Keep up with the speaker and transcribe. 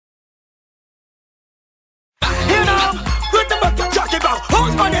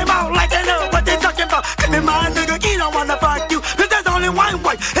on their mouth like they know what they talking about. Keep in mind, nigga, he don't wanna fuck you, cause there's only one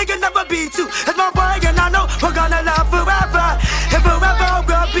way, it can never be two. It's my boy and I know we're gonna love forever, and forever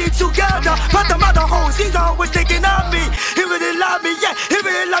we'll be together. But the mother hoes, he's always thinking of me. He really love me, yeah, he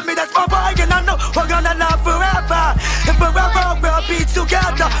really love me. That's my boy and I know we're gonna love forever, and forever we'll be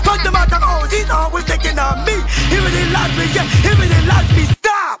together. But the mother hoes, he's always thinking of me. He really loves me, yeah, he really loves me.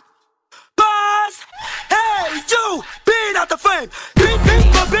 Stop! Buzz! Hey, you! Beat out the frame! Beat, beat,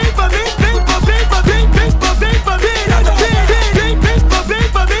 for beat, for beat, beat, for beat, for beat, beat, for beat, for beat out the frame! Beat, beat, for beat,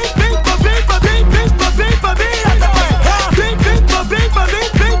 for beat, beat, for beat, for beat, beat, for beat, for beat out the frame! Beat, beat, for beat, for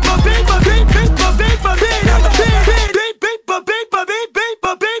beat, beat, for beat, for beat, beat, for beat, for beat out the frame! Beat, beat, for beat, for beat, beat,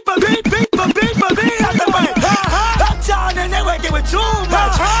 for beat, for beat, beat, for beat, for beat out the frame! Uptown and they working with too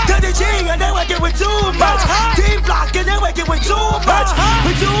much. To the G and they working with too much. D-Block and they working with too much.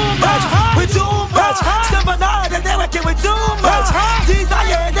 With too much. With too much. Stubborn and they working with too much.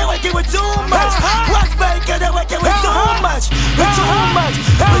 Desire and they working with too much. West Bank and they working with too much. With too much.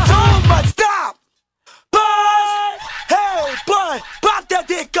 With too much. Stop! Buzz! Hey, boy, pop that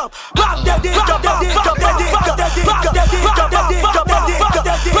dick up. Pop that dick up. Pop that dick up. Pop that dick up. Pop that dick up. Pop that dick up. Pop that dick up. Pop that dick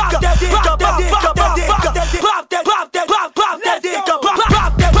up. Pop that dick up. Pop that dick up. Pop that dick up. Pop that dick up. Pop that. Pop that. Pop. Pop that dick up. Pop.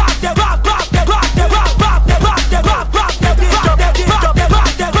 Pop that. Pop that. Pop. Pop that. Pop that. Pop. Pop that. Pop that. Pop. Pop that dick up. Pop that dick up. Pop that.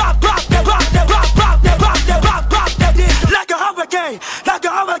 Pop that. Pop. Pop that. Pop that. Pop. Pop that. Pop that. Pop. Pop that dick. Like a hurricane. Like a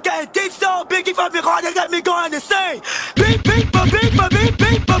hurricane. Deep so big, if I be hard, they got me going insane. Beat, beat, for beat, for beat,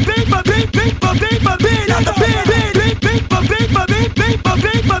 beat, for beat, for beat, beat, for beat, for beat, out the beat, beat, beat, beat, for beat, for beat, beat, for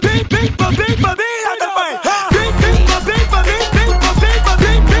beat, for beat, beat, for beat, for beat, out the beat, beat, beat, for beat, for beat, beat, for beat, for beat,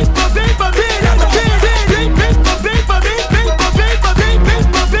 beat, for beat, for beat, out the beat, beat, beat, for beat, for beat, beat, for beat, for beat, beat,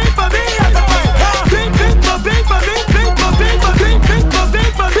 for beat, for beat, out the beat, beat, for beat, for beat, beat, for beat, for beat, beat, for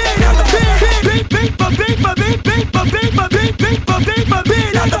beat, for beat, out the beat, beat, for beat, for beat, beat, for beat, for beat, beat, for beat, for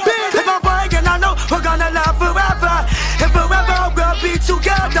beat, out the beat. It's my boy and I know we're gonna love forever, and forever we'll be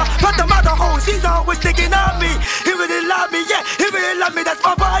together. But the mother hoes, he's always thinking of me. He really love me, yeah, he really love me. That's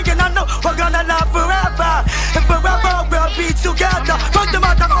my boy and I know we're gonna love forever, and forever we'll be together. But the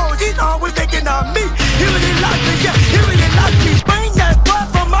mother hoes, he's always thinking of me. He really loves me, yeah, he really loves me. Bring that boy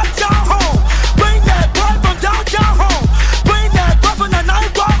from my town home. Bring that boy from downtown home. Bring that boy from the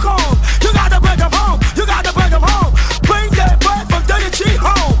night walk home. You gotta bring him home. You gotta bring him home. Bring that boy from Dirty G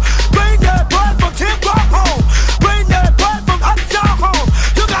home. Bring that boy from Tim Rock home. Bring that boy from uptown home.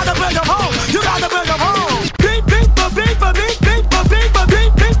 You gotta bring him home. You gotta bring him home. Beat, beat, for beat, for beat, beat, for beat, for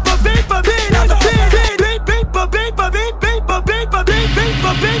beat, beat, for beat, for beat, out the beat, beat, beat, for beat, for beat, beat, for beat, for beat, beat,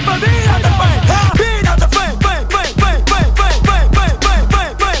 for beat, for beat, out the frame, beat out the frame, frame, frame, frame, frame, frame, frame, frame, frame, frame,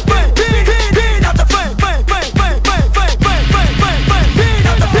 frame, frame, beat, beat, beat out the frame, frame, frame, frame, frame, frame, frame, frame, frame, frame, beat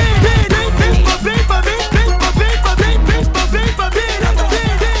out the beat, beat, beat, for beat, for beat, beat, for beat, for beat, beat, for beat, for beat, out the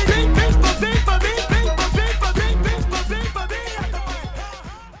beat, beat, beat, for beat, for beat, beat, for beat, for beat, beat, for beat, for beat, out the frame.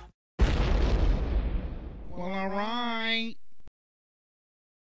 Well, all right.